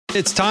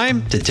It's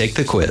time to take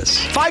the quiz.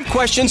 5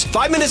 questions,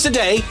 5 minutes a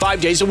day,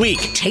 5 days a week.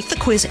 Take the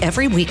quiz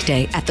every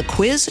weekday at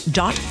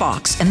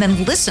thequiz.fox and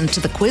then listen to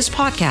the quiz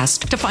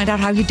podcast to find out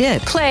how you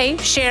did. Play,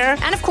 share,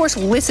 and of course,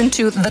 listen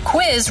to The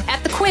Quiz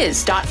at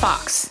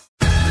thequiz.fox.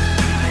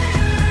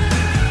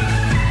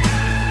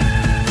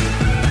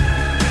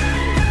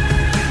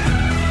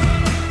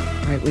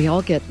 All right, we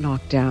all get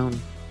knocked down.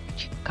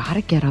 But you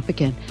gotta get up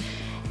again.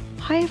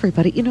 Hi,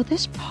 everybody. You know,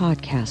 this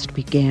podcast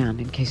began,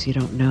 in case you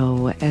don't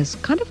know, as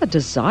kind of a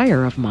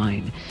desire of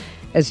mine.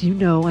 As you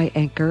know, I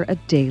anchor a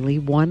daily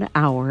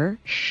 1-hour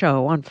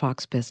show on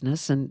Fox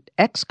Business, and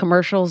X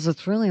commercials,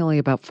 it's really only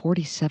about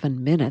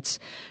 47 minutes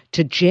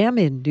to jam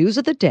in news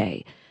of the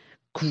day,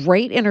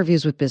 great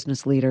interviews with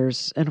business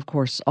leaders, and of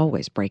course,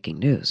 always breaking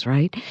news,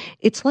 right?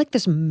 It's like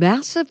this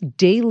massive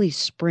daily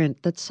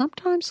sprint that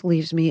sometimes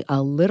leaves me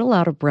a little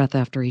out of breath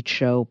after each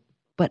show,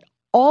 but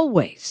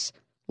always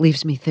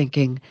leaves me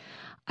thinking,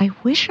 I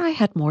wish I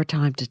had more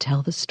time to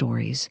tell the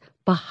stories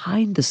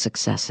behind the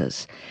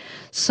successes.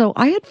 So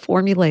I had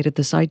formulated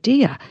this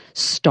idea,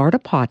 start a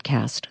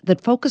podcast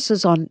that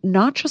focuses on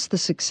not just the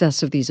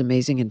success of these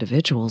amazing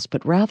individuals,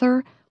 but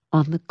rather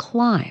on the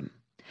climb.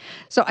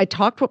 So I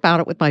talked about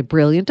it with my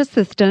brilliant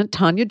assistant,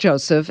 Tanya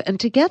Joseph, and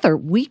together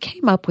we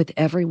came up with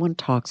Everyone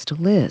Talks to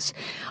Liz.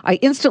 I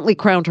instantly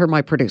crowned her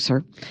my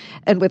producer,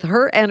 and with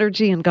her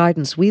energy and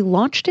guidance, we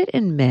launched it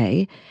in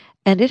May,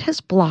 and it has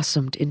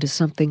blossomed into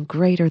something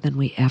greater than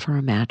we ever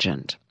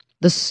imagined.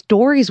 The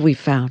stories we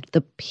found,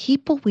 the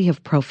people we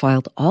have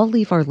profiled, all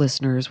leave our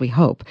listeners, we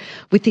hope,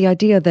 with the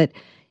idea that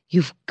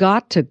you've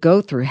got to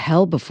go through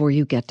hell before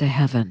you get to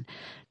heaven.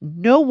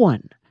 No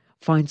one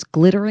finds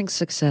glittering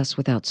success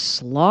without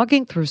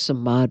slogging through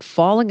some mud,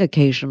 falling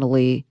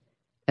occasionally,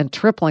 and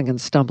tripling and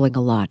stumbling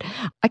a lot.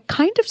 I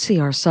kind of see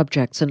our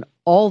subjects and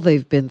all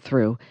they've been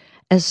through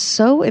as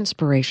so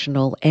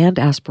inspirational and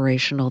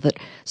aspirational that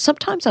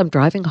sometimes I'm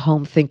driving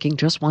home thinking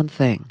just one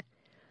thing.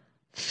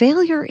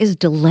 Failure is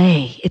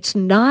delay. It's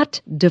not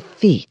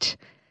defeat.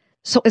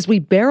 So as we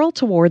barrel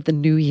toward the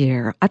new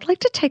year, I'd like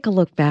to take a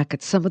look back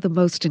at some of the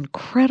most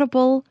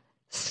incredible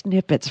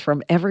snippets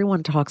from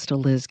Everyone Talks to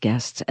Liz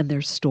guests and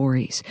their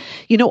stories.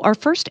 You know, our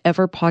first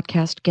ever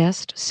podcast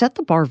guest set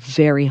the bar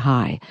very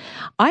high.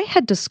 I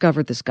had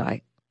discovered this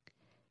guy,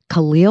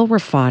 Khalil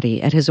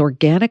Rafati, at his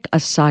organic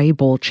acai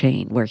bowl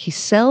chain, where he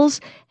sells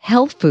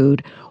health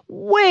food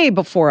way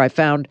before I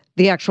found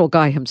the actual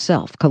guy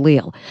himself,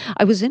 Khalil.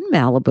 I was in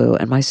Malibu,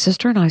 and my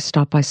sister and I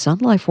stopped by Sun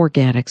Life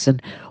Organics,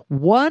 and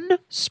one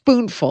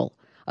spoonful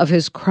of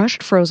his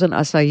crushed frozen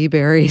acai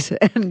berries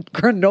and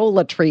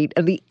granola treat,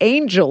 and the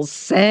angels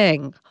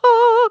sang.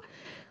 Ah!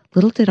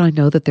 Little did I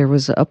know that there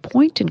was a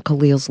point in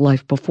Khalil's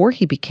life before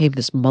he became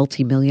this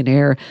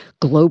multimillionaire,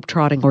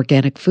 globe-trotting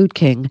organic food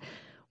king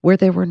where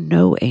there were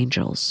no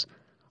angels,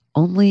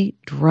 only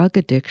drug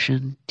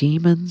addiction,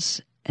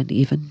 demons, and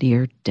even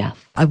near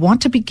death. I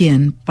want to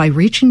begin by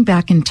reaching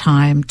back in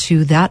time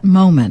to that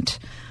moment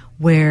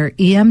where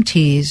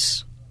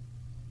EMTs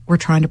were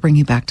trying to bring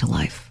you back to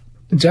life.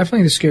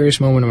 Definitely the scariest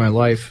moment of my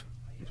life.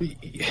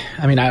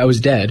 I mean, I was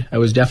dead. I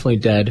was definitely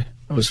dead.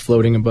 I was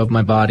floating above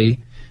my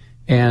body,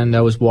 and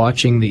I was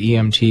watching the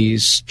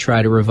EMTs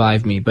try to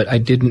revive me, but I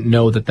didn't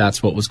know that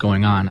that's what was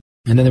going on.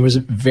 And then there was a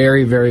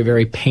very, very,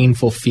 very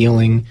painful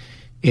feeling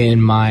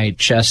in my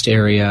chest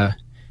area,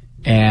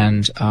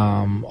 and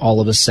all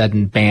of a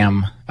sudden,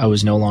 bam, I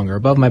was no longer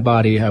above my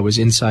body. I was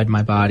inside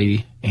my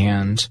body,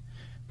 and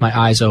my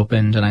eyes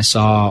opened, and I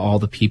saw all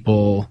the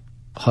people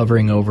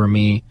hovering over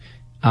me.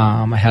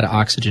 I had an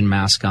oxygen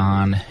mask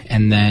on,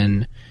 and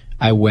then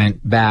I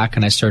went back,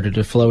 and I started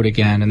to float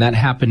again, and that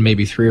happened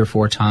maybe 3 or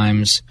 4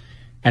 times.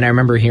 And I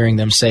remember hearing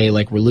them say,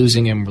 like, we're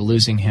losing him.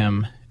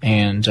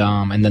 And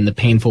then the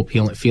painful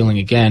feeling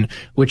again,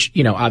 which,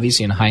 you know,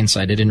 obviously in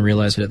hindsight, I didn't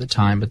realize it at the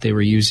time, but they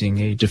were using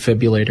a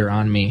defibrillator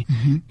on me,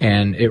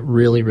 and it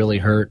really, really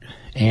hurt.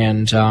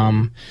 And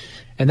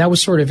that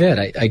was sort of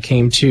it. I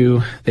came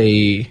to,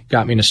 they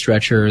got me in a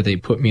stretcher, they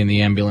put me in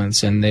the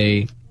ambulance, and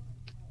they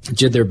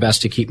did their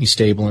best to keep me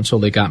stable until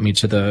they got me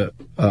to the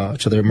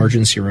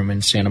emergency room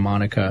in Santa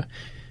Monica.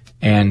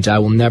 And I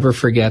will never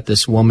forget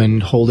this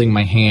woman holding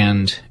my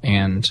hand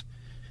and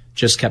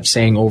just kept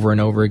saying over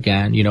and over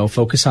again, you know,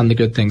 focus on the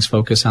good things,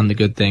 focus on the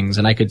good things.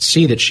 And I could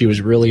see that she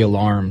was really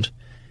alarmed.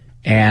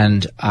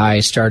 And I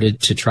started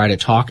to try to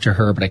talk to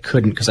her, but I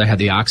couldn't because I had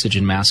the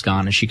oxygen mask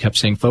on. And she kept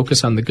saying,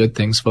 focus on the good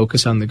things,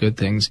 focus on the good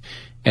things.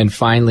 And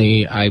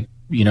finally, I,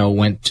 you know,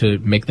 went to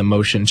make the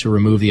motion to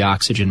remove the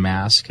oxygen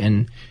mask.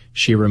 And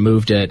she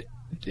removed it.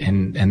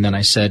 And then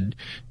I said,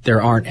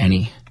 there aren't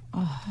any.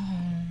 Oh.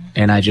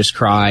 And I just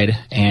cried,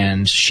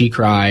 and she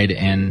cried,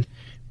 and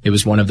it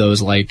was one of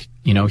those, like,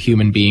 you know,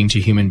 human being to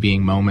human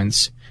being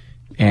moments.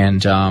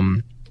 And,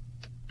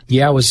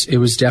 yeah, it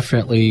was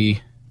definitely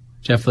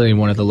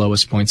one of the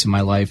lowest points in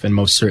my life, and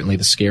most certainly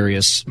the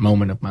scariest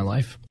moment of my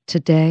life.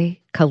 Today,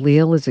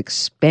 Khalil is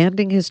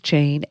expanding his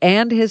chain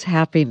and his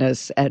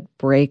happiness at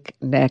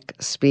breakneck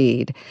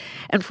speed.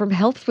 And from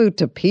health food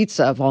to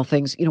pizza, of all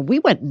things, we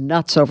went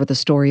nuts over the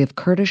story of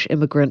Kurdish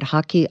immigrant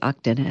Haki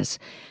Akdeniz.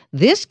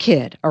 This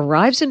kid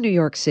arrives in New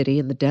York City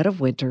in the dead of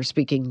winter,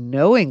 speaking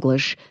no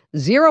English,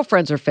 0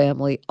 friends or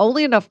family,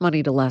 only enough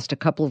money to last a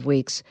couple of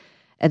weeks,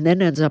 and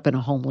then ends up in a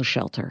homeless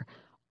shelter,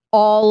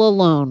 all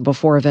alone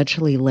before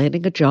eventually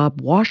landing a job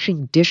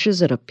washing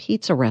dishes at a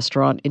pizza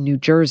restaurant in New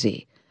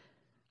Jersey.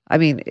 I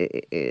mean,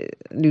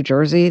 New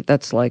Jersey,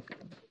 that's like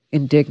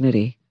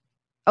indignity.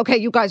 Okay,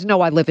 you guys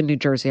know I live in New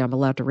Jersey. I'm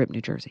allowed to rip New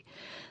Jersey.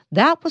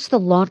 That was the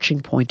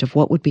launching point of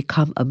what would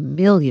become a $1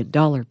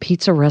 million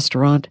pizza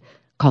restaurant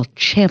called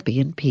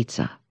Champion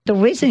Pizza. The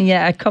reason,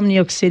 I come to New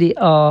York City,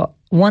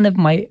 one of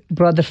my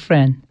brother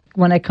friend,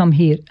 when I come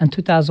here in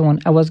 2001,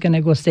 I was going to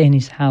go stay in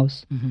his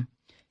house. Mm-hmm.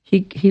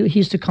 He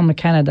used to come to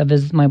Canada,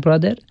 visit my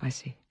brother. I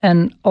see.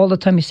 And all the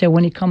time he said,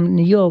 when he come to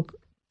New York,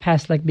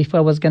 past like before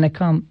I was going to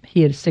come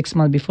here 6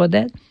 months before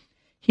that,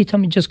 he told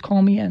me, just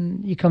call me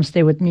and you come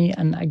stay with me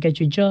and I get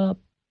you a job,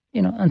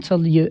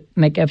 until you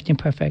make everything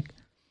perfect.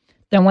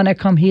 Then when I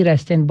come here, I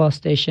stay in bus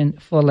station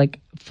for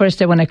first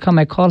day when I come,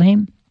 I call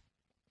him.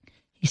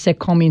 He said,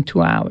 call me in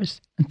 2 hours.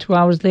 And 2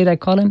 hours later, I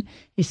call him.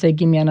 He said,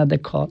 give me another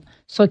call.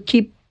 So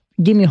give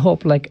me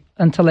hope,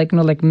 until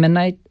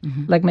midnight,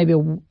 mm-hmm. Maybe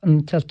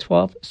until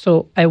 12.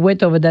 So I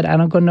wait over there. I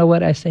don't go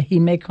nowhere. I say, he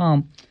may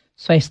come.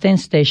 So I stay in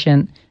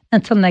station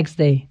until next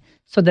day.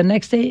 So the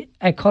next day,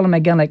 I call him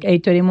again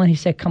 8:30 in the morning. He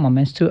said, come on,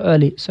 man, it's too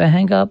early. So I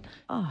hang up.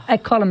 Oh. I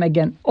call him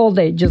again all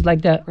day, just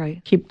like that.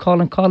 Right. Keep call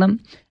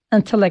him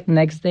until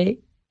next day.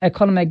 I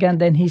call him again.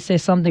 Then he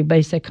says something, but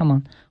he said, come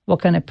on,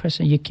 what kind of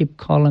person you keep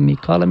calling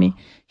me?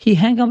 He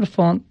hang up the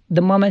phone.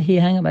 The moment he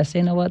hang up, I say,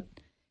 you know what?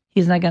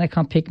 He's not going to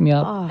come pick me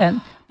up.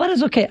 Oh. But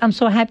it's okay. I'm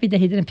so happy that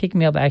he didn't pick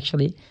me up,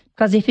 actually.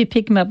 Because if he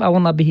picked me up, I will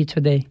not be here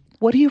today.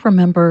 What do you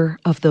remember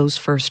of those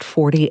first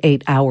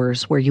 48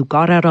 hours where you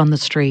got out on the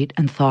street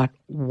and thought,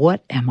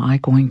 what am I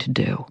going to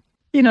do?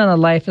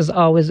 Life is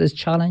always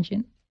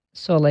challenging.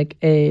 So like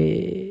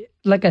I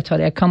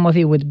told you, I come over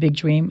here with a big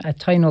dream. I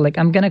tell you,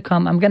 I'm going to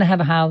come, I'm going to have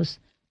a house.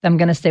 I'm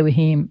going to stay with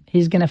him.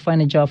 He's going to find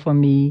a job for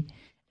me.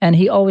 And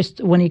he always,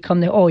 when he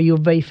come there, you're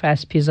very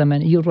fast pizza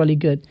man. You're really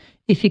good.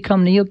 If you come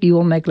to New York, you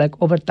will make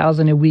over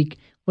 $1,000 a week,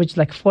 which is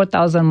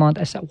 $4,000 a month.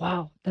 I said,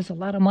 wow, that's a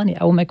lot of money.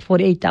 I will make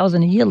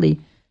 $48,000 yearly.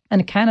 And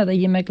in Canada,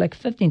 you make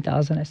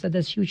 $15,000. I said,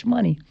 that's huge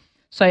money.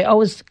 So I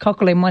always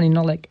calculate money,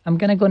 I'm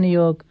going to go to New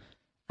York.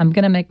 I'm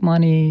going to make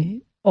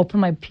money, open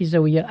my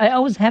pizzeria. I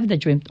always have the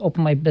dream to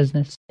open my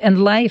business.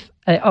 In life,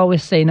 I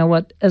always say,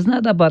 it's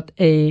not about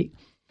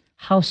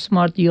how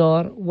smart you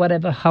are,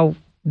 whatever, how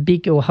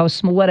big or how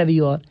small, whatever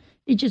you are.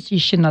 You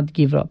should not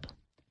give up.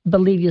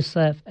 Believe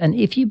yourself. And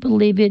if you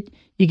believe it,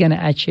 you're going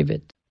to achieve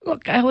it.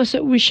 Look, I always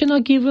say we should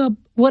not give up.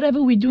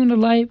 Whatever we do in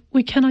life,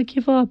 we cannot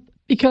give up.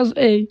 Because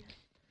the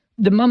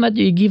moment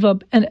you give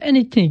up on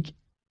anything,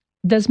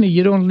 that's mean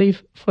you don't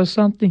live for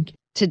something.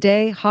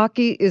 Today,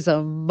 Haki is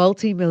a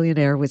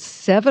multimillionaire with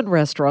 7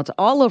 restaurants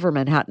all over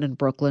Manhattan and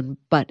Brooklyn.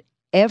 But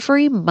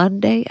every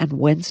Monday and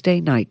Wednesday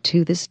night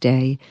to this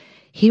day,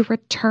 he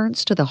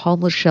returns to the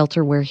homeless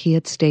shelter where he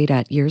had stayed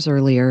at years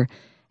earlier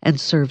and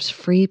serves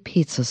free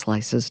pizza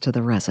slices to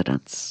the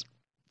residents.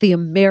 The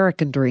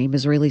American dream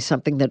is really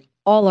something that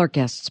all our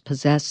guests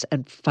possess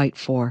and fight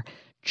for.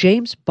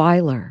 James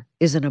Byler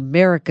is an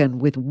American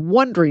with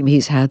one dream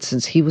he's had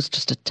since he was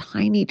just a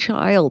tiny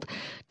child,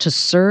 to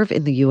serve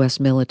in the U.S.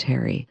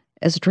 military.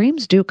 As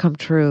dreams do come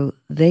true,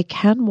 they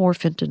can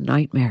morph into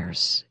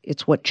nightmares.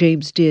 It's what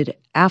James did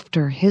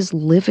after his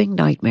living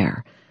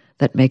nightmare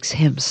that makes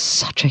him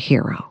such a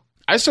hero.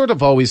 I sort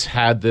of always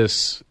had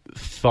this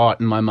thought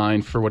in my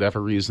mind, for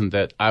whatever reason,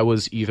 that I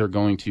was either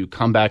going to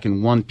come back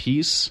in one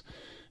piece,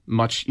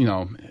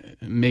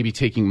 maybe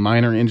taking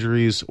minor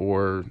injuries,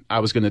 or I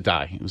was going to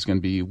die. It was going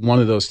to be one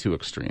of those two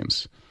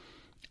extremes.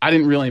 I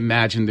didn't really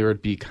imagine there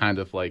would be kind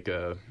of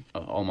a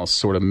almost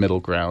sort of middle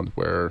ground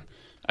where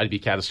I'd be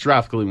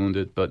catastrophically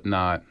wounded, but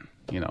not,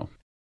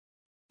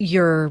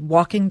 You're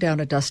walking down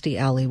a dusty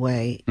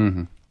alleyway,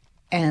 mm-hmm.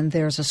 and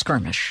there's a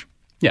skirmish.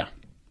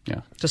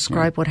 Yeah.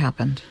 Describe what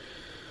happened.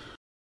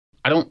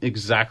 I don't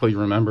exactly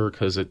remember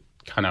because it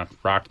kind of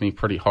rocked me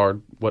pretty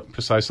hard what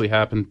precisely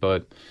happened,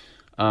 but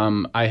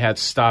I had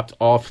stopped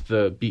off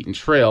the beaten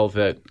trail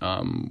that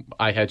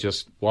I had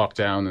just walked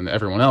down and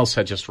everyone else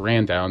had just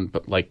ran down,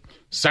 but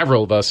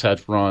several of us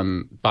had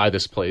run by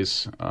this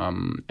place.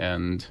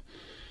 And,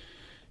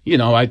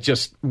 I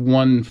just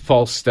one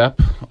false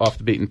step off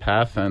the beaten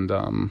path and,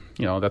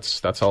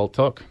 that's all it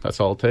took. That's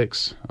all it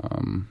takes.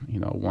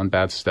 One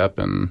bad step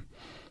and,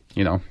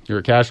 you're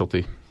a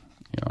casualty.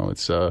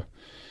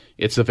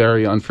 It's a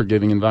very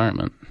unforgiving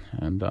environment.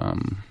 And,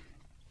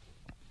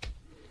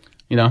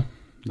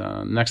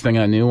 next thing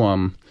I knew,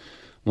 I'm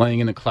laying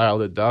in a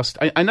cloud of dust.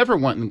 I never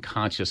went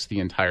unconscious the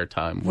entire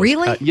time.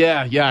 Really?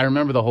 Yeah, I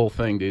remember the whole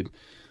thing, dude.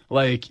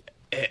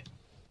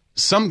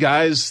 Some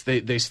guys,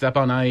 they step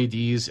on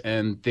IEDs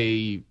and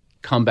they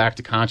come back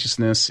to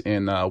consciousness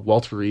in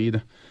Walter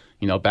Reed.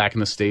 back in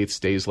the States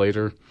days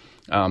later.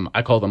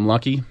 I call them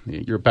lucky.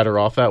 You're better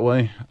off that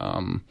way.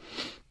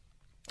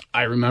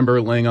 I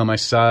remember laying on my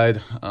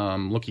side,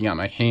 looking at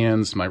my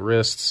hands, my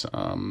wrists,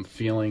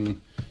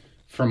 feeling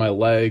for my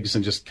legs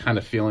and just kind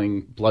of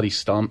feeling bloody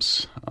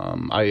stumps.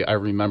 I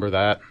remember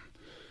that.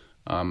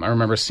 I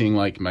remember seeing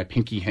like my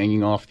pinky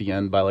hanging off the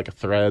end by like a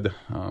thread.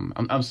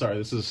 I'm sorry,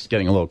 this is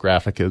getting a little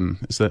graphic. And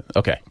is that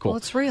okay? Cool. Well,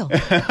 it's real.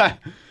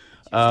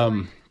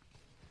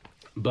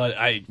 But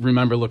I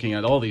remember looking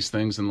at all these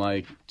things and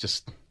like,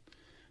 just,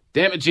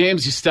 damn it,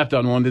 James, you stepped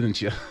on one, didn't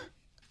you?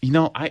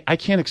 I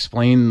can't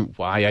explain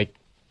why I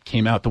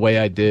came out the way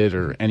I did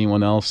or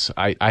anyone else.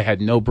 I had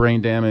no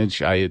brain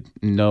damage. I had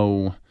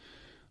no,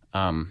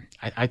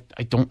 I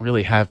don't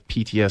really have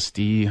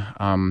PTSD.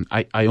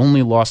 I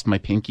only lost my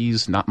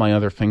pinkies, not my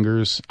other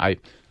fingers. I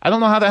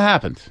don't know how that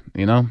happened,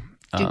 You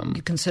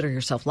consider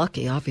yourself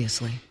lucky,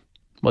 obviously.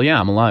 Well,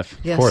 yeah, I'm alive.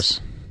 Yes.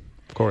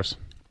 Of course.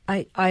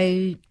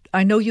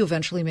 I know you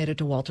eventually made it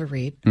to Walter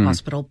Reed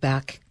Hospital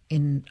back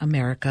in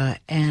America,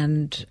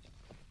 and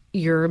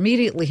you're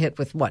immediately hit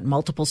with what,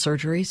 multiple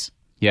surgeries?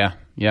 Yeah,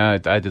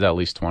 I did at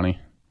least 20.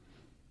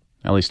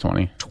 At least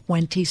 20.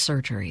 20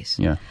 surgeries.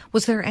 Yeah.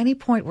 Was there any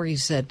point where you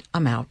said,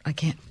 I'm out, I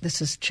can't,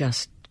 this is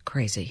just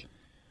crazy?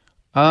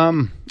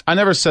 I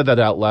never said that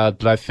out loud,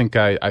 but I think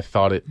I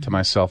thought it to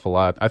myself a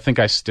lot. I think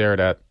I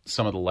stared at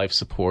some of the life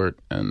support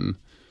and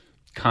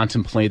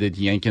contemplated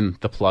yanking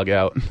the plug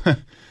out.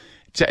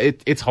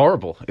 It's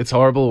horrible. It's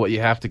horrible what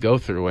you have to go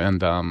through.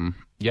 And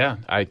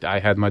I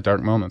had my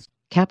dark moments.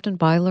 Captain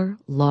Byler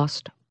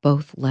lost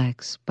both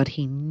legs, but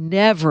he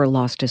never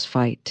lost his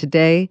fight.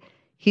 Today,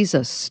 he's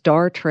a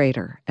star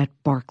trader at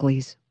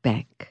Barclays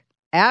Bank.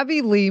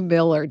 Abby Lee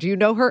Miller, do you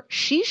know her?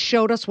 She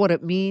showed us what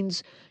it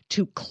means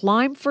to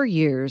climb for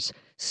years,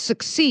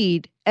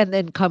 succeed, and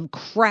then come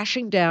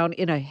crashing down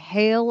in a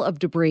hail of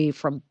debris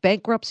from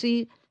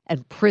bankruptcy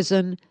and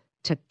prison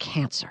to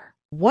cancer.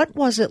 What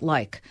was it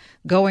like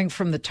going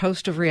from the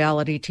toast of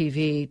reality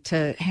TV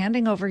to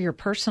handing over your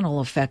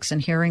personal effects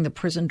and hearing the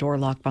prison door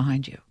lock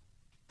behind you?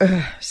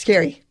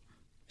 Scary.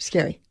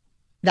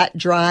 That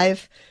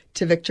drive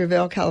to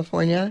Victorville,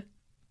 California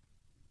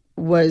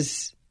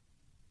was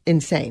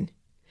insane.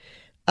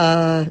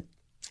 Of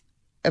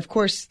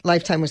course,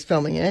 Lifetime was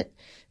filming it,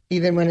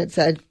 even when it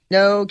said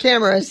no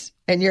cameras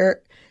and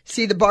you're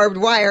see the barbed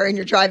wire and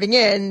you're driving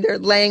in, they're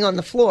laying on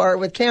the floor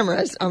with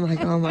cameras. I'm like,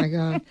 oh my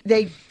God.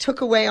 They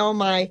took away all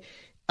my,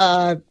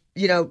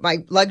 my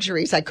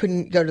luxuries. I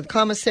couldn't go to the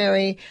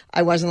commissary.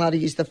 I wasn't allowed to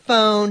use the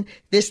phone,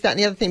 this, that, and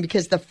the other thing,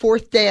 because the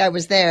fourth day I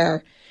was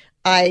there,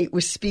 I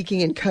was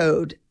speaking in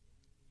code.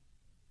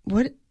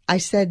 What I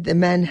said, the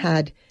men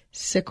had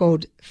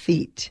sickled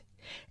feet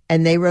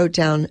and they wrote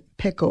down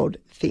pickled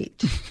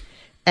feet.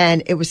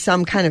 And it was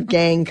some kind of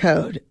gang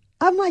code.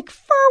 I'm like,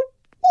 for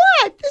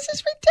what? This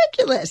is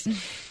ridiculous.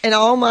 And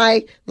all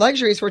my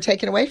luxuries were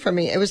taken away from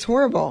me. It was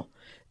horrible,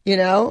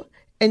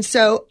 And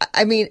so,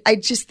 I mean,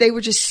 they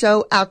were just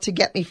so out to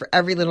get me for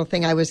every little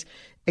thing. I was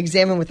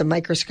examined with a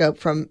microscope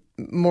from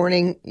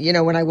morning,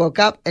 when I woke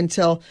up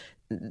until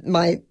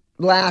my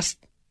last,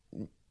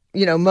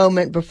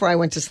 moment before I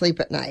went to sleep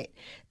at night.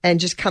 And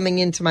just coming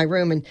into my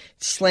room and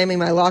slamming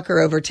my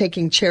locker over,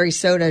 taking cherry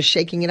soda,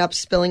 shaking it up,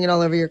 spilling it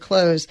all over your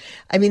clothes.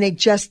 I mean, they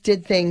just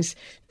did things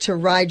to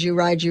ride you.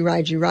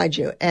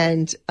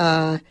 And,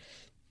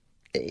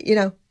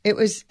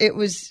 it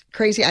was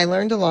crazy. I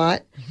learned a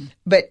lot,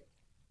 but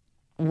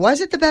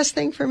was it the best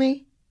thing for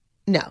me?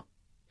 No.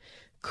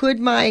 Could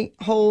my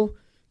whole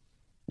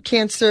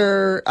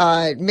cancer,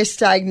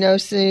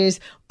 misdiagnosis,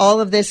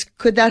 all of this,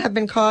 could that have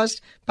been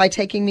caused by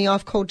taking me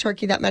off cold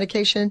turkey, that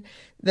medication?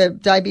 The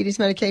diabetes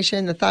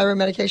medication, the thyroid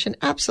medication?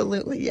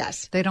 Absolutely,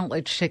 yes. They don't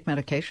like to take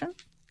medication?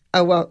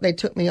 Oh, well, they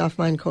took me off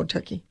mine cold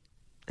turkey.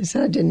 They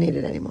said I didn't need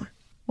it anymore.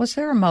 Was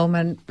there a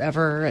moment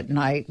ever at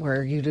night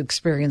where you'd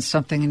experienced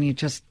something and you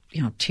just,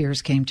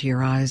 tears came to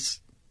your eyes?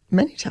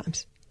 Many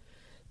times.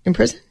 In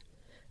prison?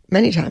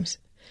 Many times.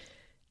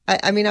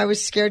 I mean, I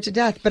was scared to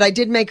death, but I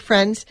did make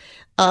friends.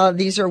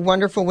 These are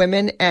wonderful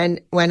women,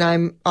 and when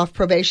I'm off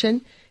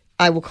probation,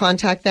 I will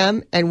contact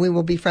them, and we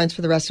will be friends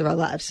for the rest of our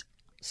lives.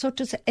 So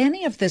does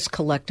any of this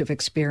collective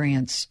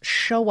experience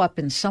show up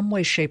in some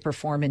way, shape, or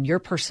form in your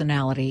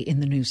personality in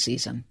the new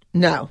season?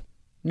 No.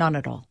 None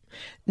at all?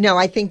 No,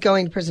 I think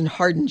going to prison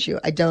hardens you.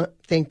 I don't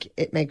think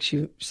it makes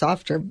you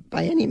softer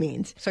by any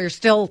means. So you're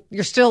still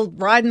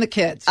riding the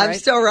kids, right? I'm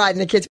still riding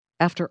the kids.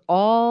 After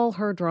all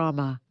her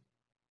drama,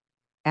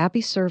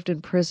 Abby served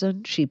in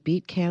prison. She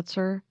beat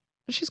cancer.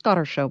 And she's got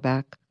her show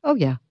back. Oh,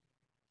 yeah.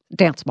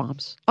 Dance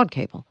Moms on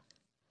cable.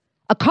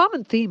 A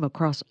common theme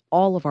across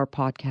all of our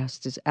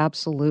podcasts is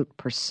absolute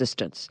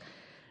persistence.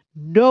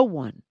 No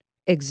one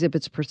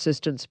exhibits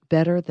persistence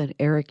better than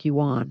Eric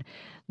Yuan.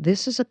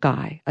 This is a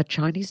guy, a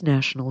Chinese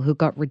national, who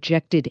got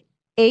rejected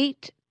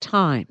 8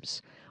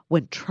 times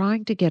when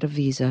trying to get a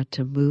visa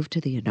to move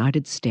to the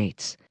United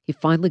States. He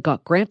finally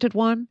got granted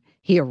one.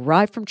 He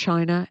arrived from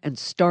China and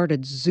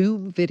started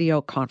Zoom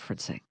video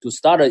conferencing. To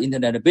start an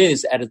internet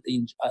business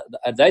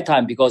at that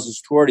time, because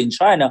it's toured in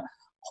China,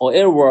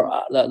 However,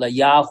 the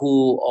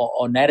Yahoo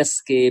or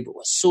Netscape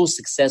was so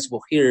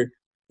successful here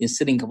in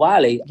Silicon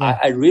Valley. Yeah.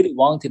 I really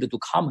wanted to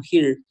come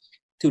here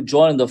to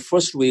join the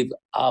first wave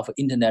of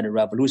internet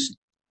revolution.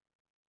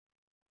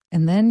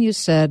 And then you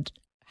said,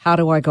 how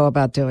do I go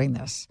about doing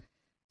this?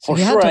 So For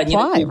you sure, had to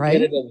apply,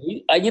 right?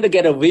 I need to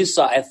get a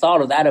visa. I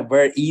thought that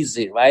very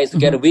easy, right? To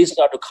get a visa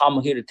to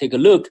come here to take a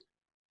look.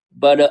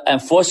 But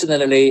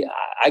unfortunately,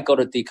 I got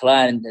a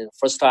decline. The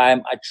first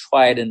time I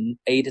tried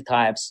 8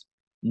 times.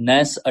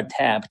 Ninth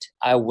attempt,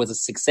 I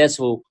was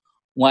successful.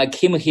 When I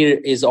came here,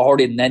 is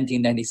already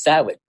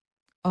 1997.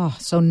 Oh,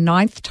 so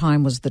 9th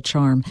time was the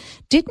charm.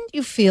 Didn't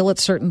you feel at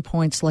certain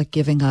points like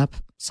giving up?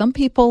 Some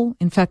people,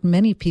 in fact,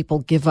 many people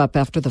give up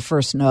after the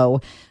first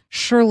no.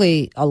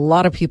 Surely a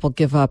lot of people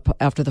give up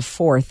after the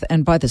 4th.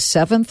 And by the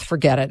 7th,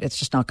 forget it. It's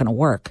just not going to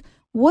work.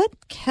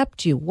 What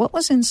kept you? What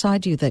was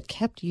inside you that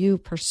kept you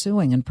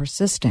pursuing and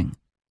persisting?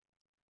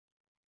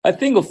 I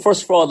think,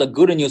 first of all, the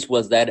good news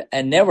was that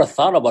I never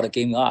thought about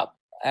giving up.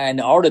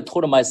 And I already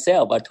told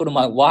myself, I told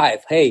my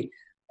wife, hey,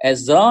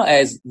 as long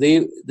as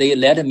they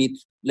let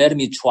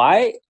me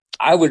try,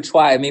 I will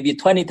try maybe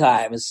 20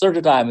 times,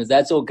 30 times,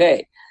 that's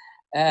okay.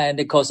 And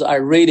because I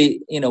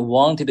really,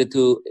 wanted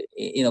to,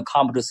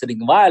 come to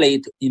Silicon Valley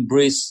to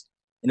embrace,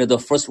 the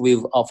first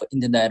wave of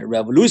internet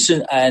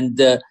revolution.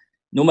 And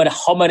no matter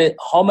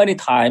how many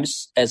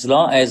times, as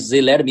long as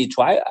they let me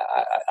try,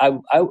 I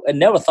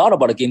never thought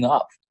about giving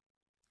up.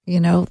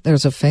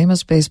 There's a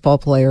famous baseball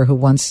player who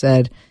once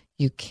said,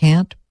 you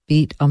can't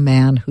beat a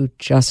man who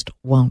just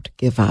won't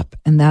give up.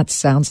 And that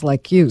sounds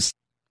like you.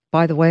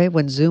 By the way,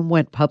 when Zoom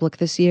went public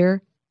this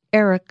year,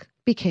 Eric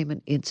became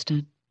an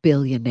instant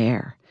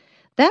billionaire.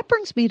 That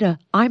brings me to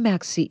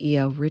IMAX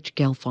CEO Rich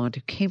Gelfond,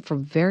 who came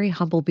from very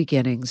humble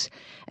beginnings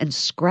and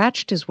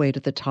scratched his way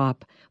to the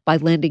top by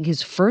landing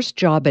his first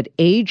job at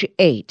age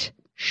 8,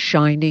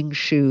 shining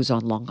shoes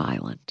on Long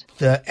Island.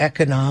 The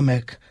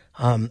economic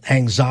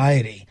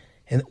anxiety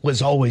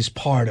was always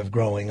part of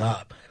growing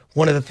up.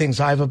 One of the things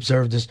I've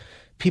observed is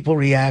people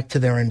react to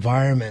their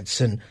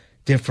environments in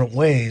different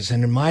ways.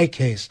 And in my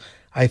case,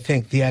 I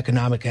think the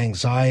economic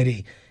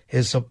anxiety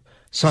is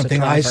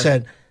something I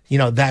said,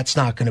 that's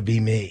not going to be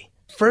me.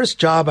 First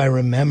job I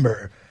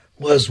remember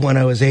was when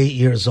I was 8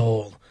 years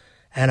old.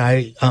 And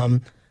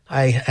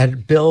I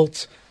had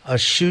built a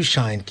shoe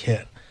shine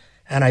kit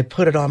and I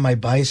put it on my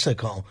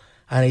bicycle.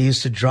 And I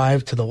used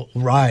to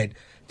ride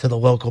to the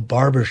local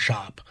barber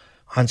shop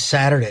on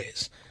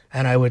Saturdays.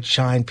 And I would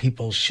shine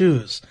people's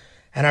shoes.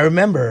 And I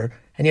remember,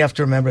 and you have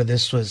to remember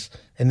this was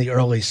in the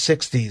early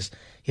 60s,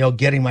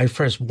 getting my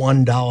first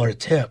 $1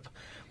 tip,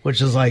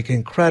 which is like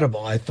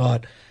incredible. I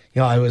thought,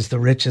 I was the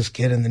richest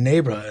kid in the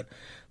neighborhood.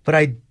 But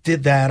I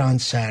did that on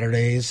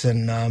Saturdays.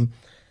 And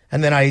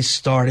then I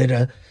started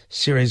a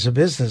series of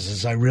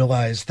businesses. I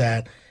realized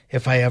that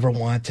if I ever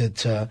wanted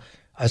to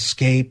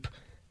escape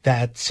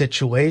that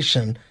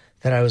situation,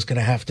 that I was going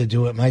to have to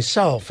do it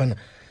myself. And,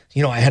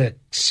 I had a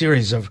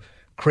series of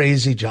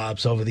crazy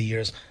jobs over the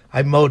years.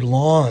 I mowed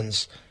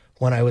lawns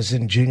when I was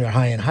in junior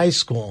high and high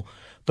school,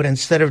 but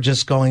instead of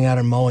just going out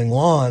and mowing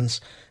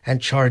lawns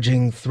and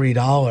charging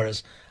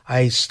 $3,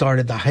 I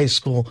started the High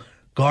School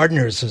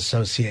Gardeners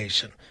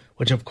Association,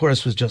 which of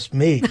course was just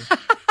me.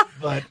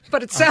 But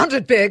it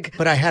sounded big.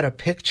 But I had a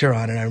picture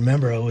on it. I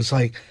remember it was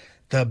like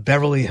the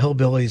Beverly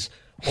Hillbillies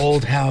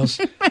old house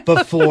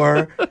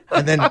before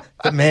and then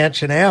the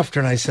mansion after.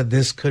 And I said,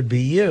 this could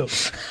be you.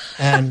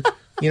 And,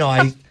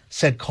 I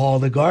said, call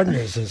the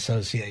Gardeners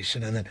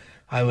Association. And then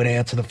I would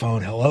answer the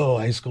phone, hello,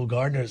 High School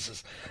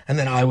Gardeners. And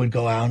then I would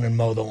go out and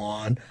mow the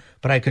lawn.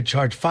 But I could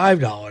charge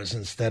 $5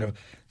 instead of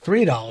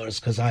 $3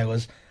 because I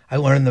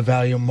learned the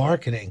value of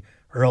marketing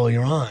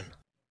earlier on.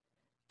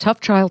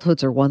 Tough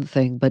childhoods are one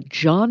thing, but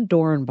John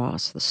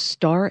Dorenbos, the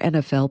star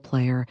NFL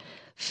player,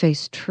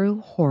 faced true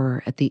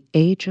horror at the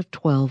age of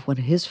 12 when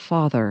his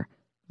father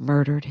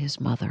murdered his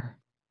mother.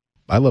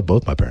 I love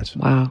both my parents.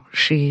 Wow,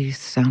 she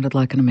sounded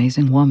like an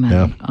amazing woman.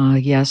 Yeah.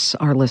 Yes,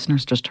 our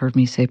listeners just heard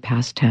me say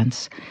past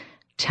tense.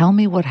 Tell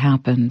me what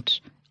happened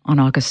on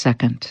August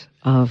 2nd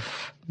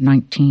of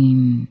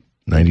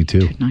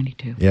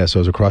 1992. Yeah, so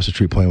I was across the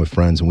street playing with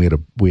friends, and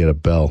we had a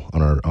bell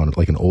on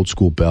like an old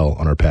school bell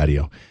on our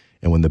patio.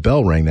 And when the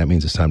bell rang, that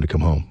means it's time to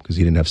come home because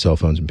he didn't have cell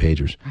phones and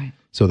pagers. Right.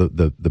 So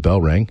the bell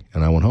rang,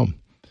 and I went home.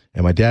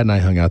 And my dad and I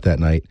hung out that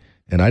night,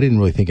 and I didn't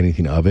really think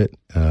anything of it.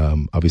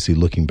 Obviously,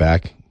 looking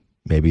back,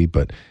 maybe,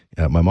 but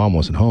my mom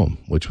wasn't home,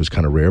 which was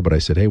kind of rare. But I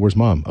said, hey, where's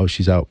Mom? Oh,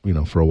 she's out,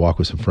 for a walk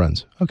with some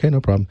friends. Okay,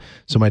 no problem.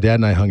 So my dad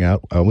and I hung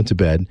out. I went to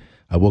bed.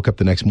 I woke up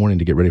the next morning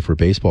to get ready for a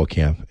baseball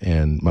camp,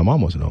 and my mom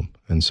wasn't home.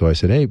 And so I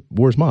said, hey,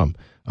 where's Mom?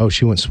 Oh,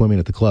 she went swimming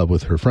at the club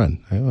with her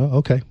friend.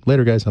 Okay,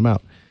 later, guys, I'm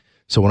out.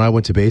 So when I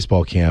went to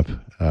baseball camp,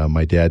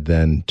 my dad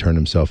then turned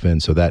himself in.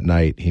 So that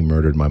night, he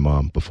murdered my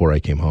mom before I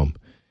came home.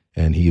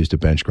 And he used a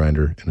bench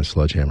grinder and a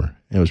sledgehammer.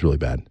 And it was really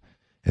bad.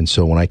 And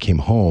so when I came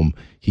home,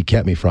 he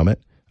kept me from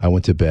it. I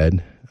went to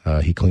bed.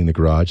 He cleaned the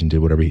garage and did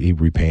whatever, he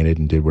repainted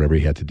and did whatever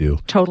he had to do.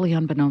 Totally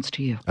unbeknownst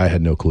to you. I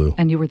had no clue.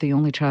 And you were the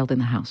only child in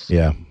the house.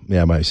 Yeah.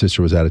 My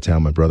sister was out of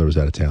town. My brother was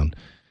out of town.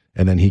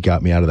 And then he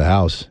got me out of the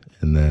house,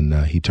 and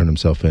then he turned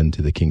himself in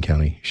to the King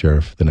County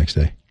Sheriff the next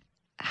day.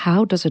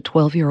 How does a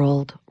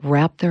 12-year-old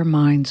wrap their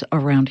minds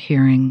around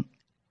hearing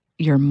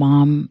your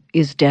mom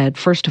is dead,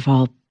 first of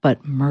all,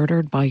 but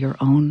murdered by your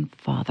own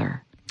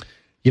father?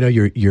 You know,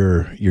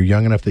 you're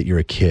young enough that you're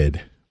a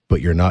kid,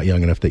 but you're not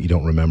young enough that you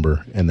don't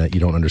remember and that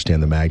you don't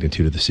understand the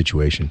magnitude of the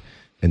situation.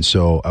 And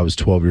so I was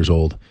 12 years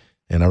old,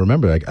 and I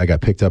remember I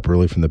got picked up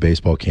early from the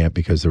baseball camp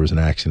because there was an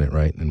accident,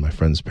 right? And my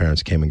friend's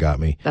parents came and got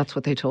me. That's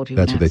what they told you.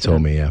 That's what they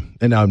told me, yeah.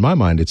 And now in my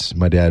mind, it's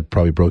my dad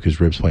probably broke his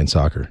ribs playing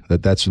soccer.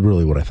 That's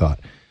really what I thought.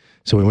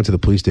 So we went to the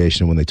police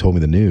station, and when they told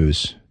me the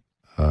news,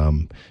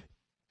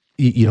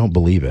 you don't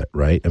believe it,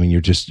 right? I mean,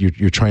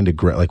 you're trying to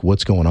like,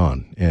 what's going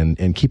on?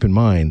 And keep in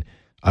mind,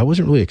 I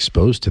wasn't really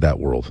exposed to that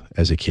world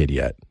as a kid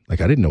yet.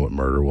 Like, I didn't know what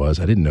murder was.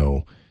 I didn't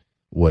know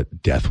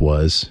what death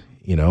was,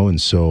 you know?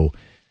 And so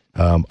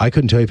I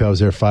couldn't tell you if I was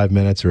there 5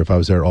 minutes or if I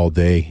was there all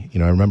day. You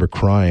know, I remember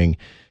crying.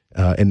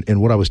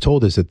 And what I was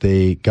told is that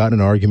they got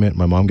in an argument.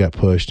 My mom got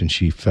pushed and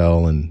she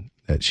fell, and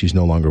that she's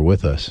no longer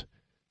with us.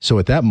 So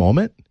at that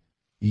moment,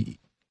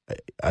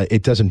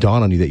 it doesn't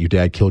dawn on you that your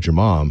dad killed your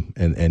mom,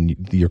 and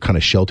you're kind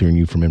of sheltering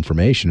you from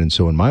information. And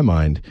so in my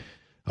mind,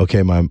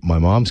 okay, my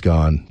mom's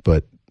gone,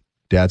 but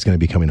dad's going to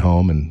be coming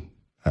home, and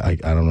I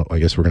don't know, I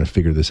guess we're going to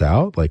figure this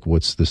out. Like,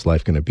 what's this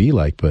life going to be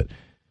like? But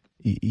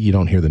you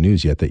don't hear the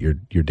news yet that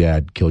your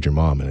dad killed your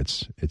mom, and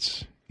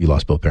it's you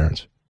lost both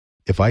parents.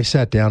 If I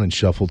sat down and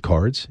shuffled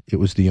cards, it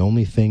was the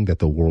only thing that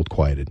the world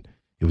quieted.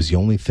 It was the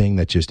only thing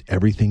that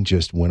everything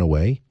just went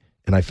away.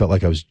 And I felt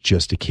like I was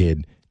just a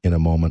kid in a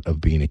moment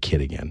of being a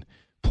kid again,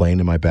 playing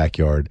in my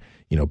backyard,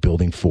 you know,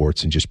 building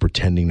forts and just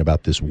pretending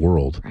about this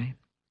world. Right.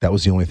 That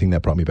was the only thing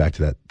that brought me back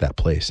to that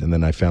place. And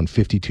then I found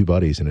 52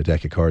 buddies in a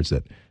deck of cards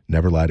that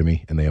never lie to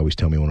me, and they always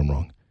tell me when I'm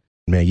wrong.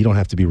 Man, you don't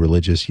have to be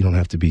religious. You don't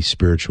have to be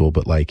spiritual.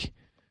 But like,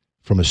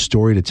 from a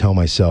story to tell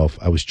myself,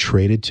 I was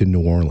traded to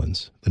New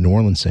Orleans, the New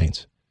Orleans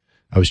Saints.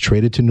 I was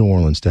traded to New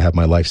Orleans to have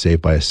my life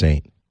saved by a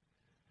saint.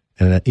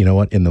 And you know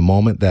what? In the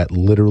moment that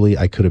literally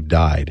I could have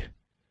died,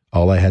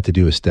 all I had to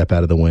do is step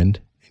out of the wind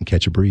and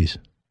catch a breeze.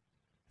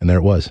 And there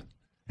it was.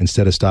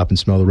 Instead of stop and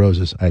smell the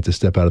roses, I had to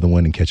step out of the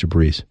wind and catch a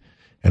breeze.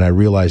 And I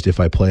realized if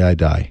I play, I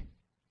die.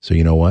 So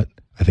you know what?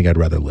 I think I'd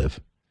rather live.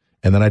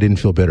 And then I didn't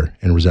feel bitter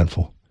and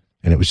resentful.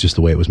 And it was just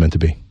the way it was meant to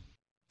be.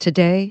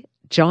 Today,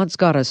 John's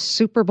got a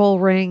Super Bowl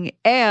ring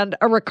and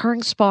a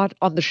recurring spot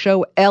on the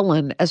show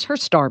Ellen as her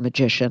star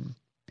magician.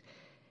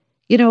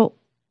 You know,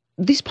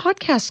 these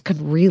podcasts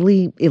can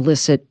really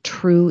elicit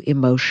true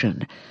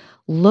emotion.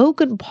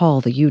 Logan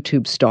Paul, the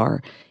YouTube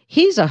star,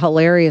 he's a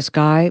hilarious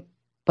guy,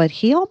 but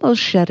he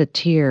almost shed a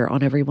tear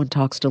on Everyone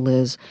Talks to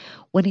Liz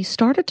when he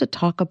started to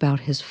talk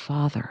about his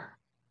father.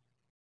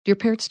 Do your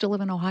parents still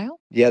live in Ohio?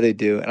 Yeah, they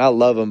do. And I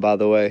love them, by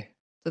the way.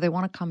 Do they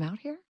want to come out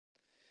here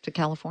to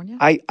California?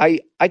 I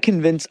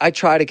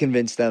try to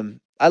convince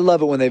them. I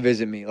love it when they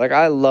visit me. Like,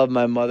 I love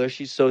my mother.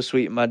 She's so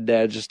sweet. My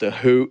dad's just a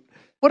hoot.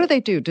 What do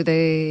they do? Do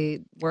they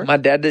work?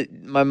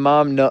 My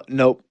mom, nope.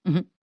 Mm-hmm.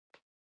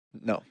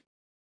 No.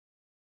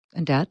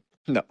 And dad?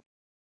 No.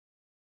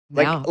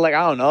 Wow. Like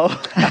I don't know.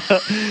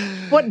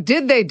 What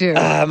did they do?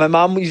 My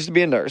mom used to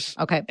be a nurse.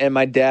 Okay. And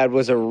my dad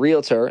was a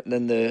realtor. And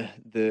then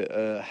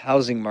the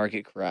housing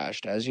market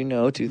crashed, as you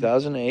know,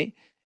 2008.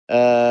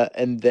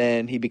 And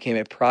then he became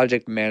a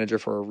project manager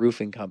for a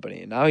roofing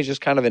company. And now he's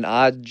just kind of an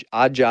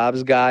odd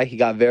jobs guy. He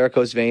got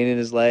varicose vein in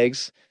his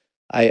legs.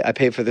 I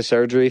paid for the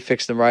surgery,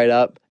 fixed them right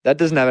up. That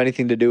doesn't have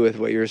anything to do with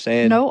what you were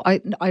saying. No,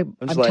 I'm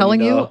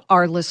telling you,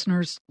 our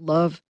listeners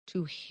love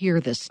to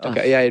hear this stuff.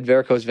 Okay, yeah, he had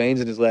varicose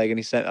veins in his leg, and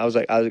I was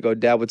like,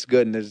 Dad, what's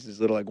good? And there's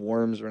these little like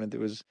worms running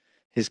through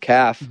his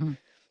calf. Mm-hmm. You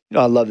know,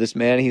 I love this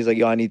man. He's like,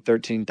 yo, I need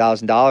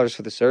 $13,000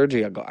 for the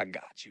surgery. I go, I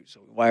got you. So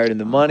we wired in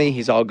the money.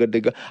 He's all good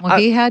to go. Well,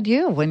 he had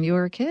you when you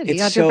were a kid. He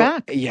had your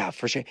back. Yeah,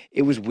 for sure.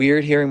 It was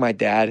weird hearing my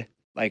dad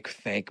like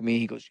thank me.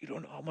 He goes, you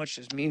don't know how much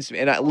this means to me.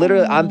 And I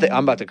literally, I'm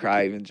about to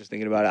cry even just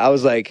thinking about it. I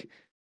was like,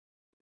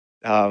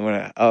 I'm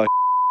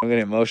getting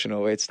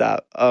emotional. Wait,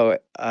 stop.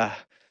 I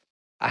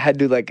had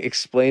to like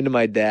explain to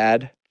my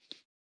dad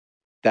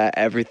that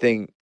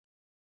everything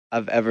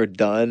I've ever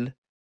done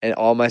and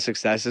all my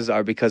successes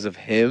are because of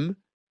him.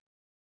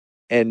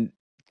 And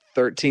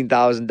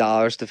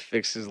 $13,000 to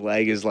fix his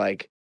leg is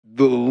like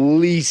the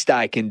least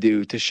I can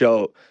do to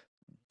show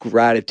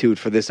gratitude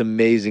for this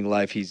amazing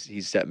life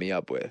he's set me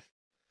up with.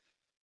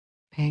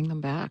 Paying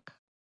them back.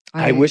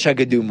 I wish I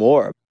could do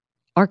more.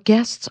 Our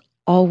guests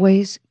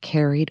always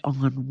carried on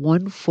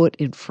one foot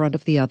in front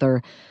of the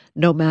other,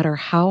 no matter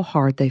how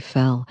hard they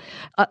fell.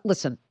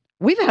 Listen,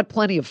 we've had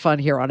plenty of fun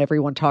here on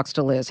Everyone Talks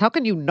to Liz. How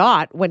can you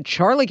not when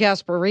Charlie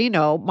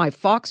Gasparino, my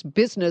Fox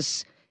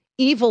Business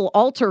evil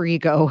alter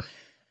ego,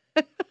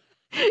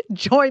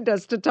 joined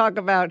us to talk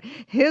about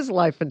his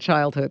life and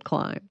childhood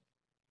climb?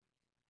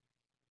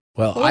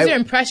 Well, what was your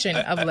impression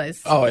of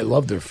Liz? I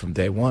loved her from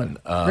day one.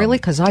 Really?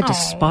 Because I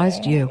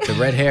despised you. The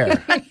red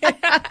hair.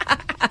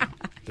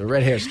 The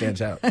red hair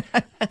stands out.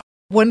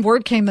 When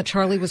word came that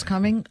Charlie was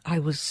coming, I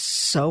was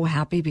so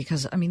happy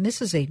because, I mean,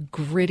 this is a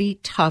gritty,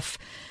 tough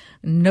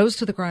nose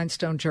to the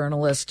grindstone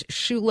journalist,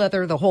 shoe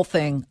leather, the whole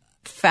thing,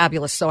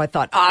 fabulous. So I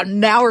thought,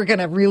 now we're going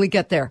to really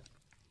get there.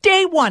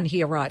 Day one,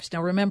 he arrives.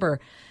 Now remember,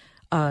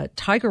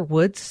 Tiger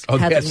Woods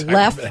had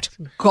left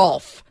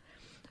golf.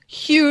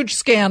 Huge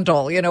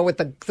scandal, with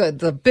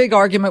the big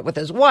argument with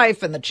his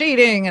wife and the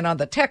cheating and on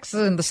the texts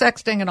and the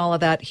sexting and all of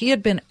that. He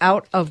had been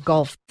out of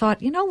golf.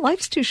 Thought,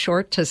 life's too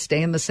short to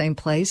stay in the same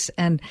place.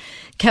 And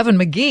Kevin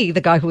McGee, the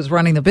guy who was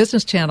running the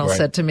Business Channel,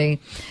 said to me,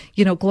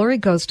 glory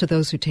goes to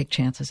those who take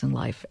chances in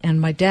life.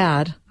 And my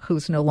dad,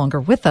 who's no longer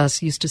with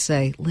us, used to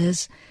say,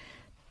 Liz,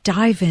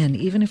 dive in,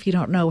 even if you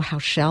don't know how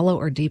shallow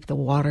or deep the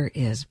water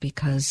is,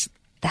 because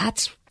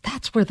that's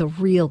where the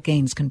real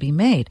gains can be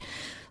made.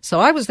 So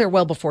I was there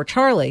well before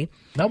Charlie.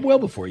 Not well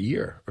before, a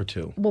year or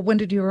two. Well, when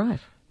did you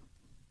arrive?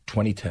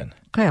 2010.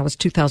 Okay, I was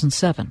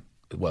 2007.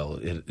 Well,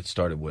 it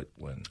started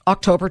when?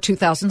 October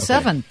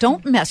 2007. Okay.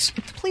 Don't mess.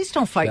 Please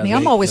don't fight me.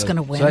 I'm always going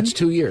to win. So that's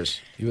 2 years.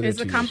 It's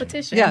a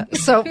competition. Yeah.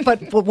 So,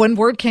 but when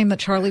word came that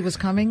Charlie was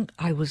coming,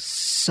 I was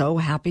so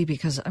happy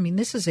because,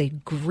 this is a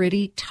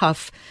gritty,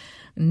 tough,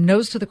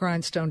 nose to the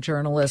grindstone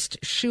journalist,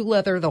 shoe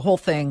leather, the whole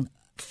thing,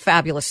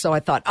 fabulous. So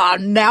I thought,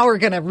 now we're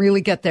going to really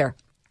get there.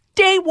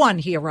 Day one,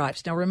 he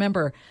arrives. Now,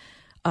 remember,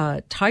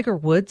 Tiger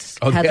Woods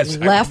had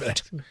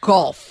left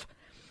golf.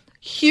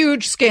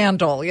 Huge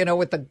scandal,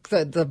 with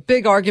the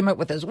big argument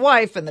with his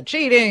wife and the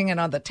cheating and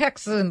on the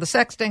texts and the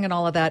sexting and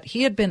all of that.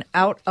 He had been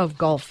out of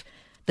golf.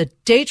 The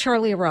day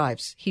Charlie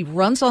arrives, he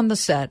runs on the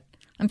set.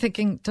 I'm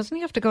thinking, doesn't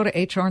he have to go to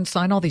HR and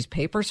sign all these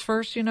papers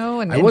first, and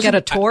get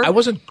a tour? I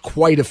wasn't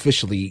quite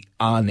officially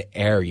on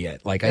air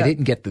yet. I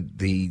didn't get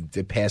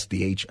the past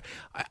the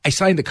HR. I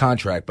signed the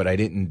contract, but I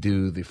didn't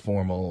do the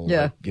formal,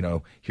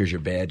 here's your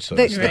badge. So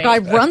the guy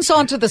runs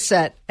onto the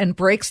set and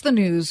breaks the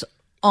news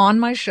on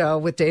my show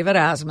with David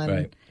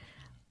Asman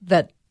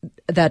that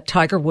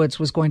Tiger Woods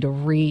was going to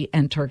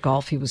re-enter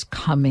golf. He was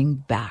coming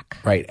back.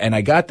 Right. And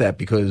I got that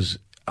because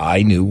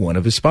I knew one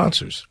of his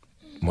sponsors.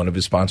 One of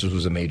his sponsors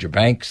was a major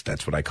bank.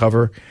 That's what I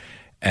cover.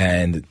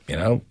 And,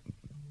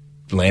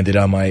 landed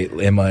on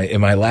in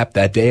my lap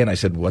that day. And I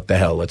said, what the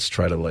hell? Let's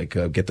try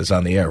to get this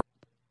on the air.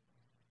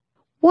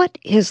 What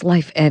is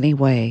life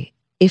anyway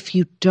if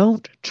you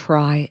don't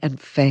try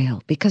and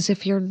fail? Because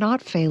if you're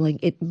not failing,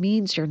 it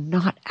means you're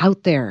not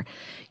out there.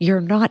 You're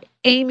not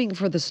aiming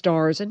for the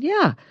stars and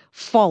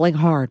falling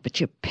hard,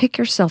 but you pick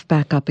yourself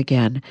back up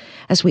again.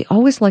 As we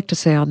always like to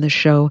say on this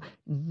show,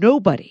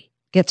 nobody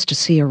gets to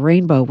see a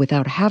rainbow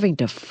without having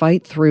to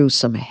fight through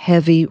some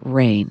heavy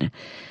rain.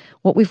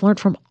 What we've learned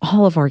from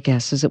all of our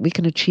guests is that we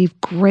can achieve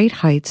great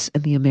heights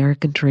in the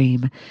American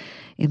dream.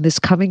 In this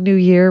coming new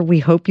year, we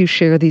hope you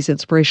share these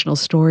inspirational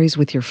stories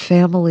with your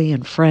family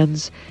and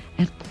friends.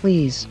 And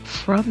please,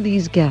 from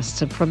these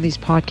guests and from these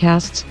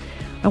podcasts,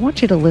 I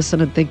want you to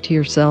listen and think to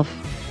yourself,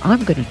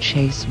 I'm going to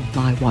chase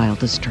my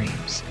wildest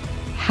dreams.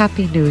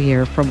 Happy New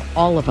Year from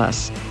all of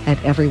us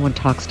at Everyone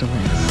Talks to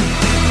Liz.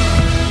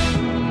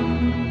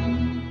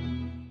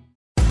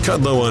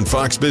 Kudlow on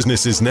Fox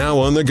Business is now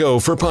on the go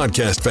for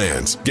podcast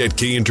fans. Get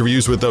key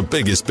interviews with the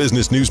biggest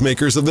business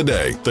newsmakers of the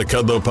day. The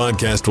Kudlow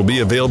podcast will be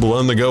available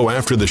on the go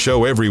after the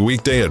show every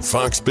weekday at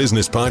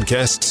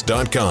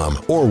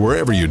foxbusinesspodcasts.com or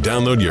wherever you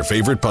download your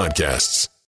favorite podcasts.